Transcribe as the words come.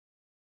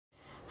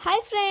Hi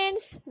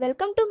friends,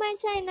 welcome to my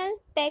channel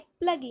Tech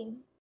Plugin.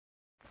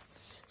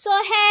 So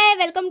hey,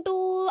 welcome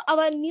to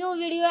our new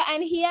video,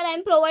 and here I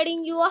am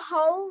providing you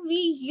how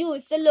we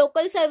use the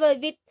local server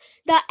with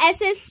the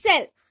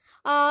SSL.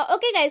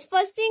 Okay guys,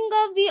 first thing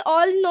we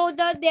all know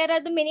that there are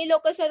the many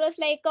local servers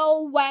like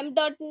WAMP,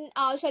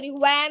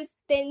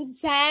 then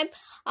XAMPP.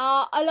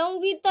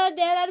 Along with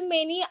there are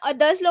many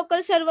others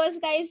local servers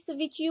guys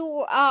which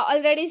you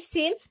already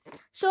seen.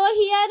 So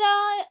here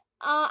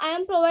I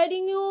am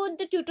providing you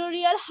the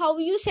tutorial how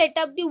you set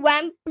up the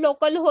WAMP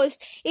localhost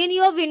in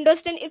your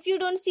Windows 10. If you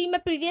don't see my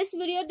previous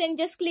video, then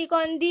just click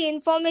on the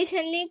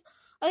information link.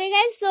 Okay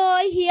guys, so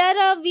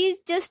here we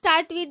just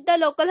start with the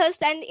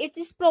localhost, and it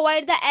is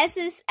provide the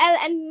SSL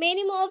and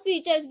many more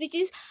features which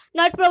is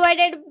not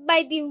provided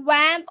by the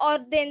WAMP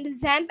or then the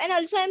XAMPP. And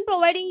also I am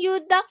providing you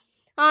the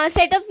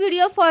setup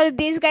video for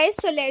this guys.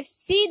 So let's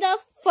see the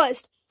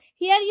first.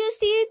 Here you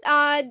see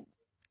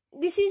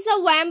this is a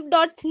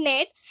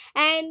WAMP.net,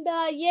 and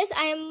yes,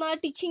 I am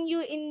teaching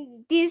you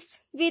in this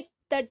with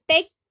the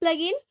Tech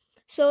plugin,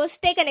 so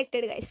stay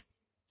connected guys.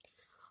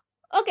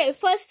 Okay,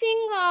 first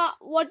thing,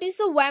 what is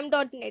the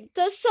WAMP.net?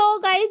 So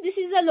guys, this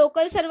is a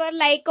local server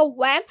like a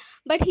WAMP,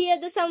 but here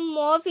are some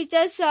more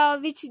features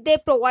which they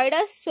provide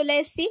us. So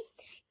let's see.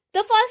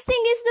 The first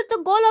thing is that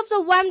the goal of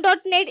the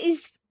WAMP.net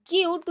is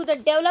give to the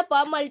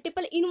developer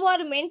multiple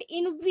environment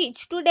in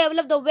which to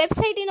develop the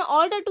website in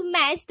order to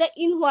match the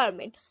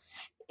environment.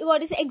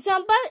 What is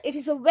example? It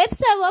is a web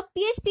server,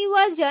 PHP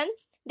version,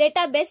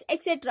 database,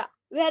 etc.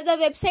 where the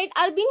website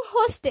are being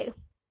hosted.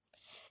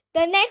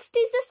 The next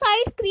is the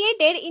site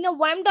created in a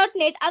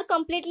WAMP.net are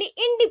completely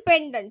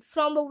independent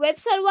from a web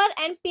server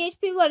and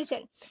PHP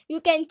version.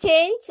 You can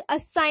change,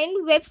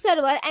 assign web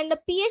server and a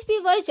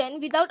PHP version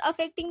without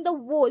affecting the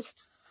host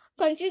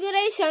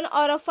configuration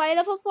or a file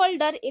of a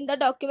folder in the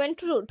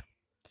document root.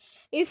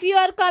 If you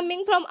are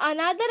coming from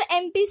another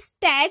MP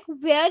stack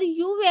where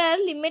you were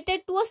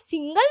limited to a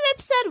single web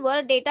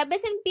server,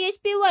 database and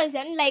PHP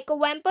version like a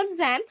WAMP or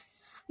XAMPP,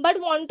 but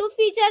want to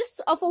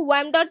features of a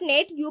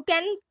WAMP.net, you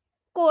can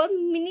core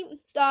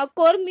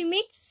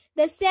mimic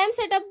the same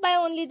setup by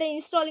only the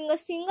installing a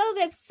single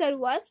web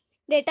server,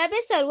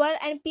 database server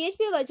and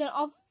PHP version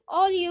of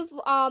all your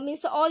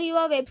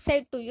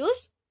website to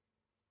use.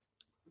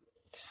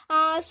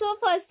 So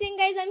first thing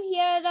guys, I'm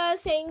here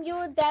saying you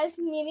that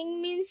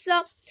meaning means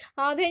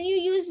when you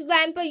use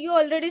WAMP, you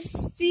already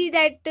see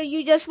that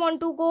you just want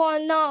to go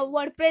on a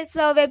WordPress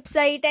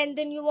website, and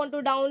then you want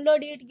to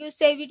download it, you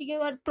save it in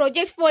your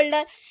project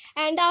folder,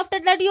 and after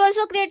that you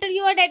also created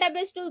your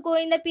database to go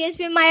in the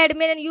PHP my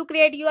admin and you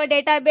create your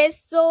database.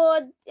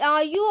 So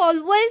you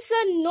always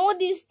know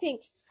this thing.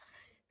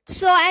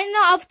 So and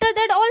after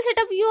that all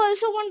setup you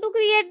also want to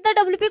create the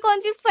WP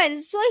config file.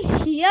 So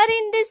here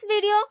in this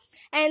video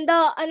and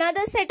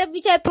another setup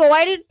which I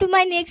provided to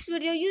my next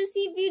video, you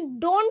see we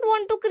don't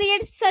want to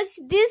create such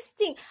this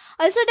thing.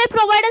 Also they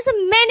provide us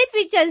many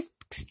features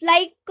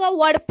like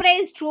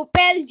WordPress,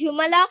 Drupal,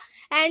 Joomla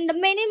and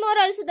many more.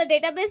 Also the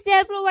database they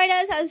are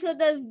providers, also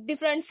the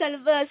different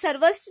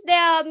servers they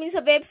are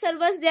web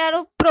servers they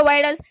are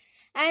providers,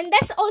 and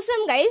that's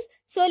awesome guys.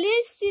 So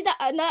let's see the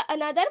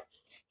another.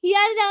 Here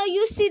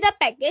you see the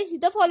package.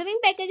 The following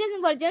packages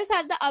and versions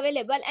are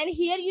available, and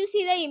here you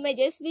see the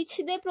images which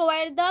they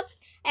provide the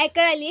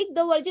acrylic,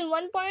 the version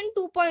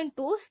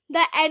 1.2.2,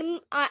 the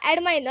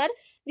adminer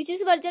which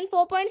is version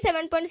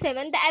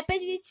 4.7.7, the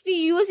Apache which we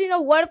use in a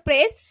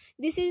WordPress.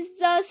 This is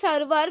the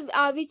server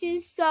which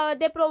is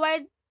they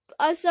provide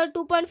us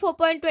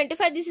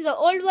 2.4.25. this is the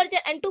old version,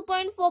 and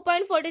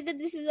 2.4.40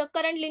 this is the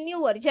currently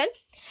new version.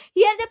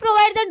 Here they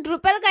provide the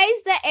Drupal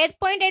guys, the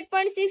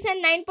 8.8.6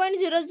 and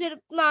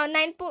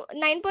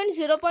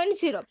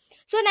 9.0.0.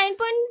 So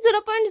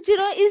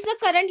 9.0.0 is the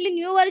currently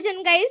new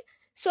version guys.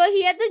 So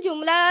here the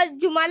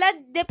Joomla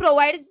they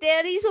provide,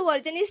 there is a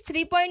version is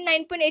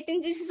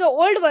 3.9.18. this is the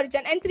old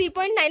version, and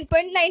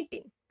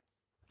 3.9.19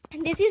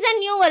 this is a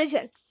new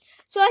version.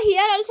 So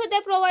here also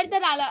they provide the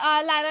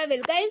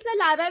Laravel guys. The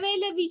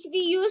Laravel which we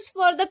use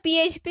for the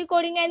PHP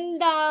coding,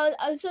 and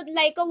also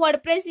like a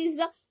WordPress is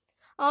the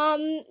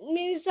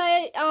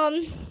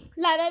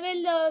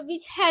Laravel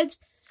which helps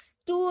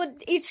to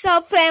it's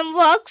a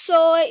framework.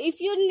 So if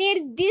you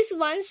need this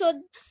one,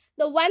 so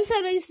the WAMP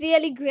server is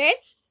really great.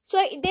 So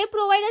they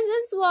provide us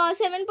this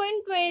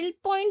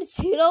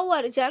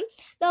 7.12.0 version.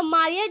 The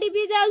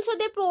MariaDB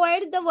they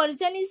provide the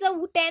version is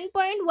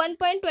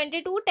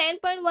 10.1.22,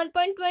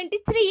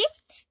 10.1.23,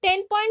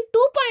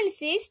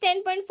 10.2.6,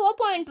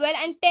 10.4.12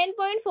 and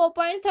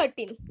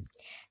 10.4.13.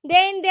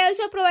 Then they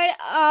also provide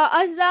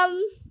us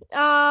the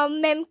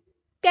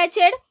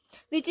Memcached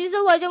which is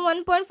the version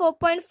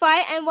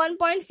 1.4.5 and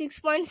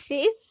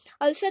 1.6.6.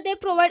 Also they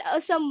provide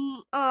us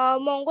some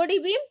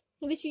MongoDB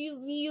which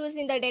we use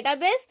in the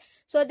database.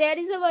 So there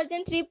is a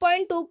version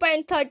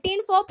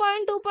 3.2.13,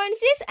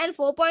 4.2.6 and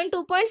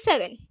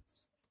 4.2.7.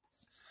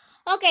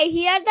 Okay,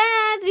 here the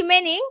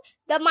remaining,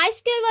 the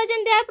MySQL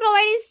version they are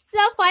provided is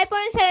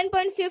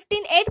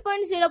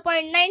 5.7.15,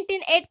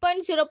 8.0.19,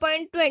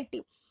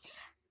 8.0.20.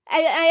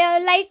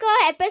 like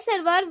Apache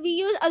server, we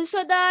use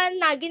also the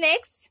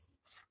Naginx.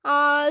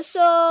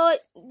 So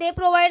they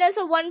provide us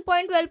a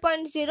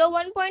 1.12.0,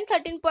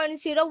 1.13.0,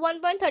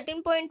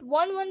 1.13.1,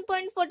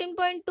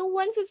 1.14.2,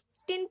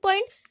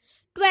 1.15.12,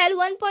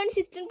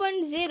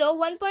 1.16.0,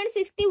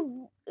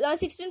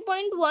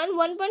 1.16.1,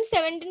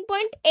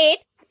 1.17.8,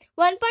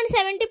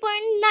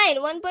 1.70.9,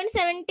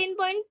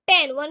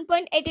 1.17.10,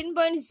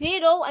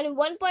 1.18.0 and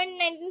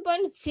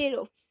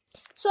 1.19.0.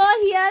 So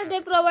here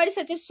they provide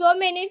so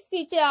many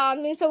features,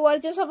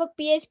 versions of a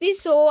PHP.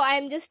 So I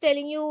am just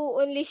telling you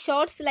only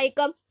shorts like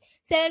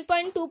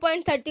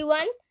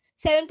 7.2.31,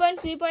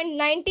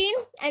 7.3.19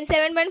 and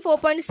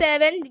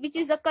 7.4.7, which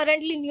is the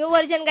currently new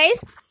version,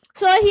 guys.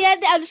 So here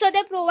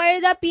they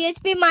provide the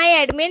PHP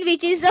MyAdmin,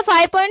 which is the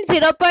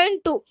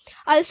 5.0.2.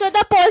 Also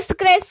the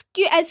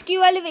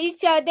PostgreSQL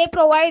which they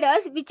provide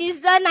us, which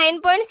is the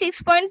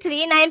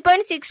 9.6.3,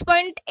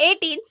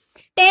 9.6.18,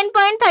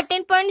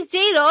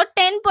 10.13.0,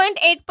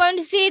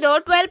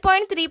 10.8.0,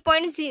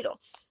 12.3.0.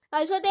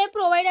 Also they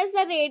provide us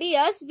the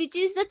Radius, which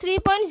is the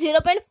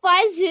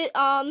 3.0.50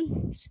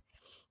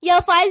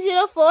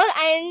 504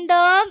 and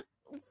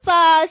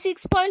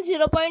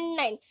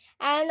 6.0.9,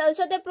 and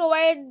also they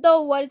provide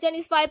the version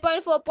is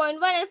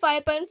 5.4.1 and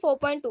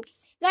 5.4.2.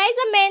 Guys,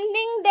 the main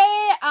thing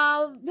they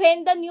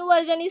when the new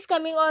version is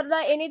coming or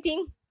the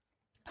anything,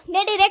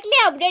 they directly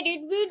update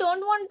it. We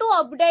don't want to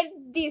update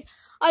this.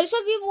 Also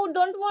we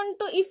don't want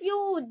to, if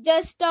you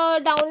just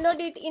download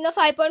it in a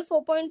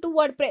 5.4.2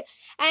 WordPress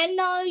and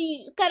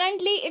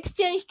currently it's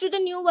changed to the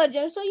new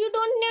version, so you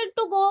don't need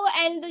to go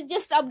and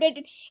just update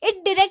it.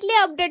 It directly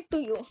update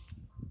to you.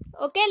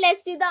 Okay,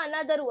 let's see the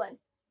another one.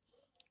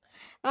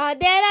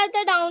 There are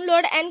the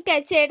download and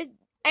cache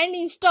and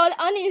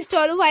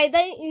uninstall via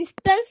the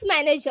instance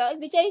manager,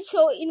 which I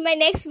show in my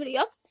next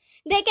video.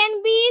 They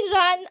can be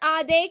run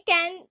they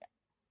can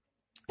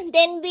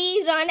then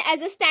be run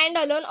as a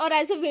standalone or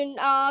as a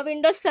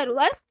Windows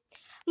server.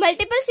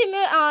 Multiple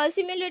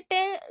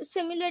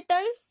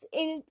simultaneous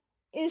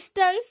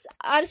instances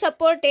are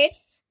supported,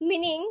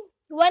 meaning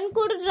one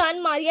could run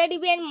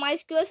MariaDB and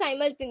MySQL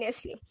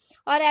simultaneously,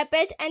 or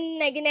Apache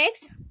and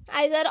Nginx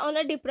either on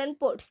a different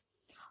ports,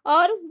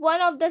 or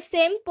one of the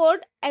same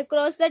port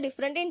across the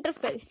different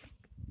interface.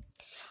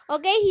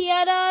 Okay,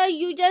 here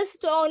you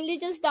just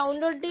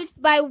download it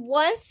by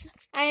once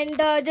and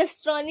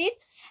just run it,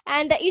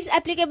 and it's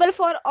applicable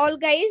for all,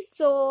 guys.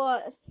 So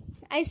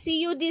I see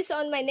you this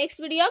on my next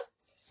video.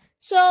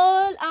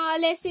 So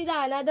let's see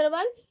the another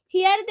one.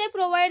 Here they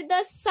provide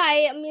the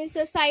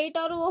site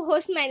or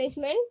host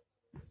management.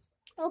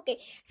 Okay,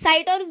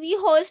 site or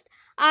vhost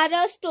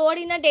are stored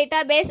in a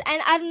database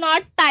and are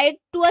not tied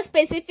to a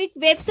specific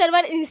web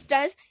server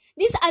instance.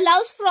 This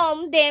allows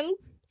for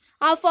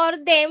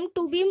them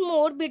to be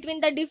moved between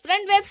the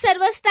different web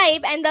servers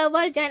type and the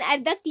version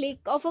at the click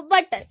of a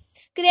button.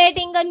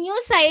 Creating a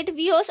new site,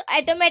 vhost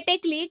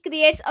automatically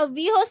creates a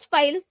vhost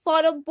file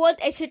for both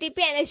HTTP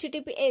and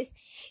HTTPS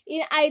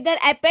in either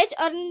Apache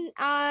or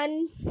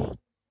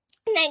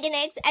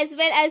Nginx, as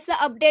well as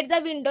update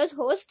the Windows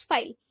host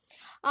file.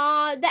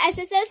 The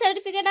SSL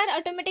certificate are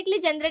automatically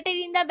generated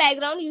in the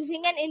background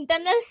using an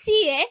internal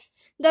CA.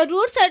 The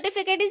root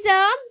certificate is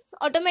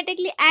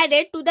automatically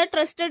added to the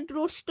trusted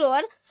root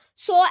store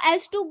so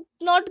as to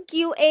not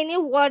give any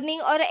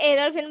warning or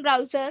error when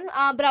browsing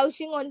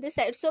on the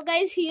site. So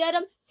guys, here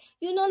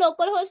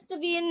localhost,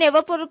 we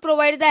never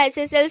provide the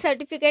SSL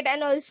certificate,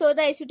 and also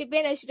the HTTP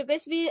and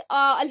HTTPS we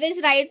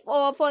always write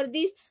for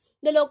this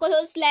the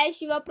localhost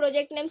 / your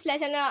project name /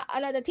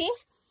 another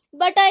things.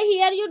 But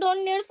here you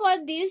don't need for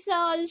this.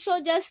 Also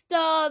just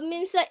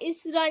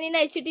is run in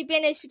HTTP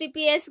and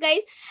HTTPS, guys,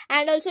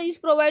 and also is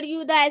provide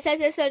you the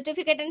SSL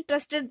certificate and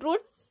trusted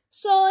root.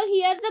 So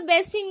here the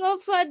best thing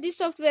of this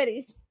software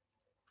is.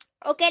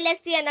 Okay,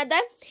 let's see another.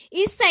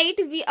 Each site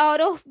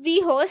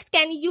vhost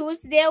can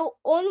use their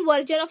own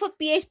version of a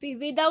PHP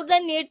without the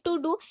need to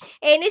do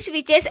any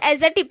switches, as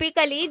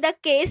typically the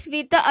case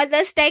with the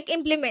other stack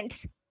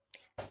implements.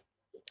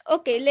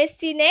 Okay, let's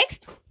see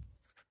next.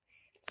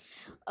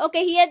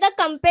 Okay, here the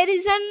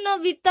comparison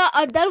with the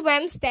other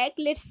WAMP stack.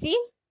 Let's see.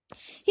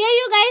 Here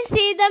you guys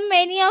see the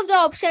many of the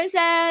options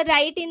are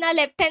right in the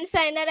left hand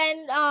side,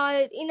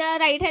 and in the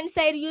right hand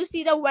side you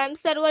see the WAMP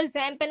server,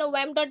 XAMPP and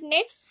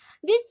WAMP.net,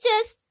 which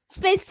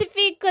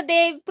specific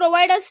they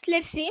provide us.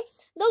 Let's see.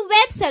 The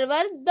web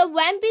server, the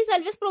WAMP is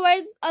always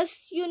provide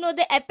us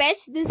the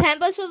Apache. The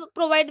XAMPP also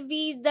provide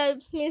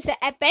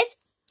Apache,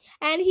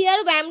 and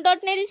here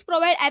WAMP.net is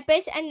provide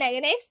Apache and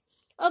Nginx.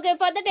 Okay,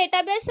 for the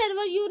database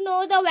server,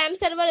 the WAMP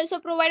server also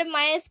provide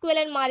MySQL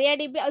and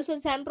MariaDB. Also,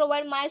 XAMPP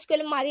provide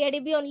MySQL and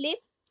MariaDB only.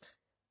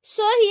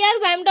 So here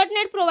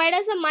WAMP.net provide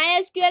us a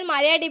MySQL,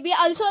 MariaDB.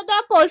 Also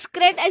the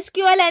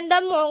PostgreSQL and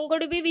the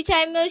MongoDB, which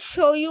I will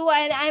show you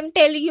and I am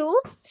tell you.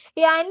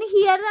 Yeah, and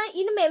here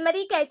in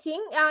memory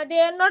caching, they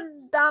are not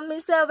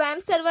WAMP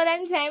server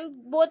and XAMPP,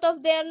 both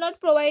of they are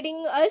not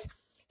providing us.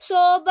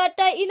 So, but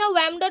in a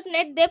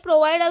WAMP.net, they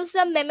provide us a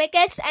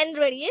Memcache and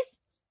Redis.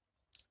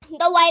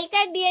 The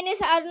wildcat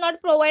DNS are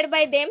not provided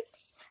by them.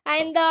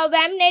 and the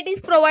WAMnet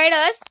is provide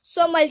us.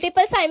 So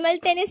multiple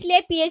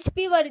simultaneously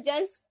PHP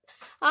versions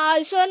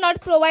also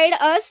not provide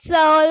us.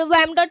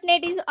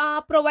 WAM.net is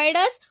provide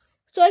us.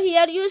 So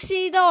here you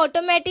see the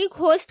automatic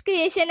host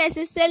creation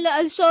SSL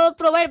also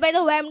provided by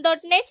the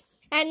WAM.net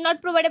and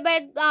not provided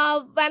by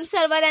WAM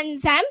server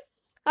and XAMPP.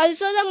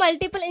 Also the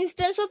multiple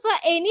instance of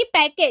any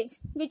package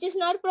which is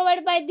not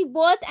provided by the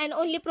both and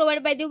only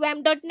provided by the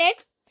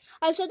WAM.net.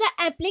 Also the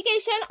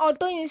application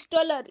auto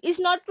installer is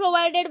not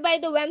provided by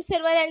the WAM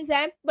server and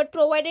XAMPP but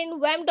provided in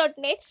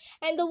WAM.net,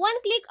 and the one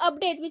click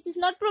update which is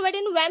not provided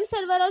in WAM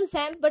server or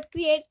XAMPP but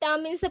provided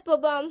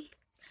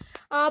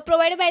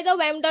by the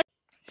WAM.net.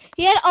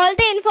 Here all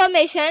the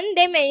information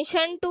they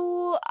mention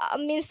to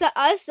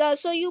us.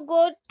 So you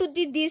go to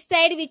this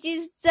side, which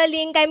is the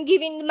link I'm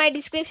giving in my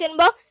description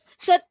box.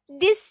 So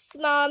this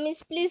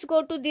please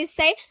go to this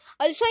side.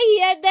 Also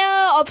here the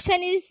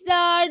option is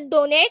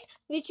donate,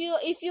 which you,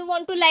 if you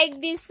want to like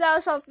this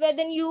software,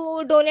 then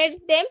you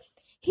donate them.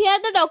 Here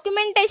the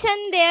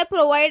documentation they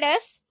provide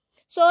us.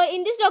 So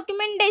in this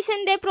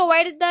documentation they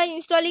provide the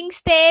installing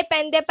step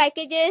and their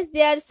packages,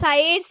 their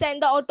sites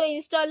and the auto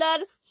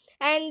installer,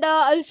 and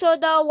also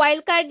the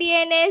wildcard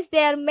DNS,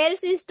 their mail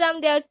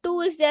system, their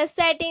tools, their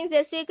settings,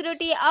 their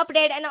security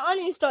update and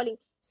uninstalling.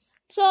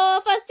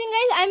 So first thing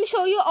guys, I'm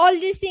show you all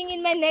these things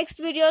in my next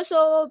video,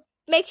 so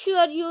make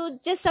sure you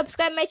just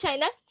subscribe my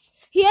channel.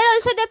 Here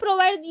also they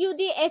provide you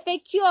the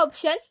FAQ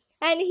option,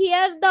 and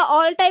here the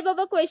all type of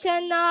a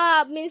question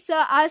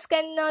ask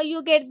and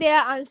you get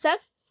their answer.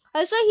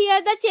 Also here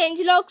the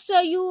change log, so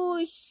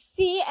you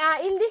see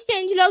in this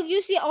change log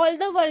you see all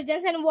the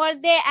versions and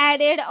what they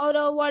added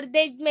or what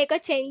they make a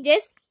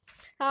changes.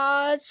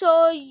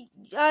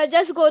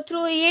 Just go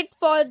through it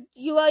for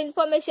your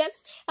information.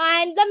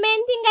 And the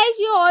main thing guys,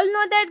 you all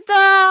know that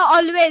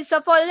always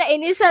for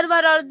any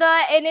server or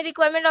any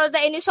requirement or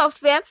any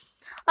software,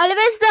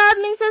 always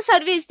the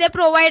service they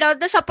provide or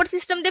the support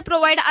system they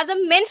provide are the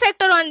main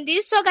factor on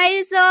this. So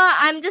guys,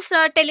 I'm just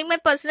telling my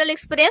personal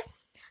experience.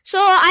 So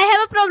I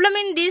have a problem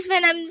in this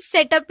when I'm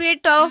set up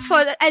it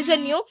as a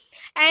new,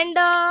 and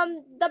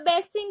the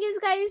best thing is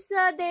guys,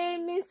 they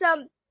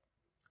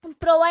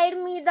provide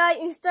me the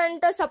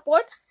instant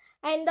support,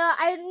 and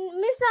I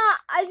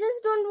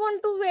just don't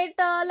want to wait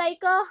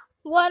like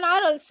 1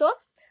 hour or so.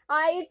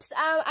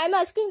 I'm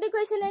asking the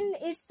question and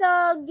it's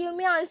give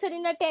me answer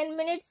in 10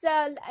 minutes,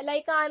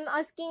 like I'm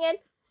asking,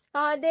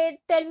 and they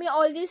tell me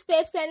all these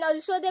steps, and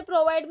also they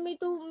provide me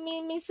to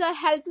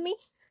help me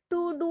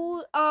to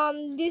do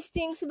these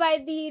things by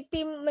the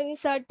team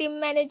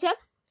manager.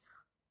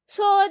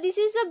 So this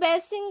is the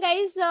best thing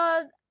guys.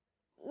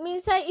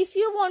 If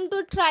you want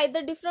to try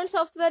the different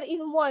software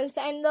in once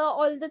and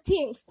all the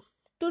things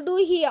to do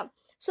here,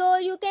 so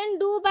you can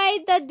do by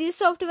this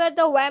software,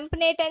 the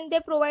WAMPnet, and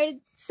they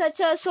provide such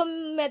so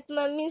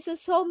many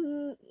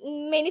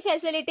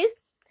facilities.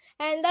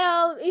 And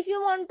if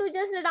you want to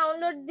just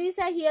download this,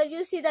 here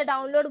you see the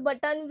download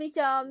button which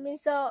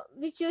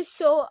you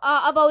show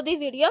about the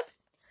video.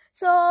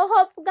 So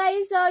hope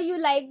guys you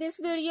like this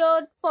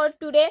video for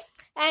today,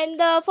 and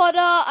for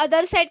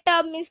other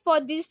setup for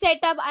this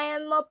setup I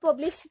am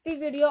publish the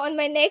video on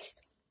my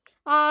next.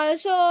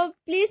 So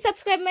please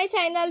subscribe my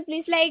channel,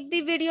 please like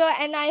the video,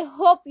 and I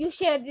hope you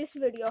share this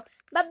video.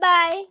 Bye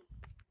bye.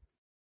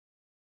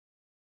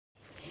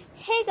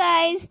 Hey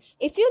guys,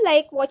 if you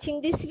like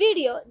watching this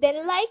video,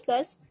 then like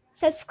us,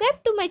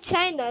 subscribe to my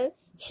channel,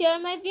 share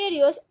my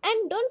videos,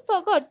 and don't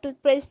forget to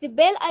press the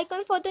bell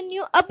icon for the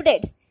new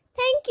updates.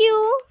 Thank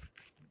you.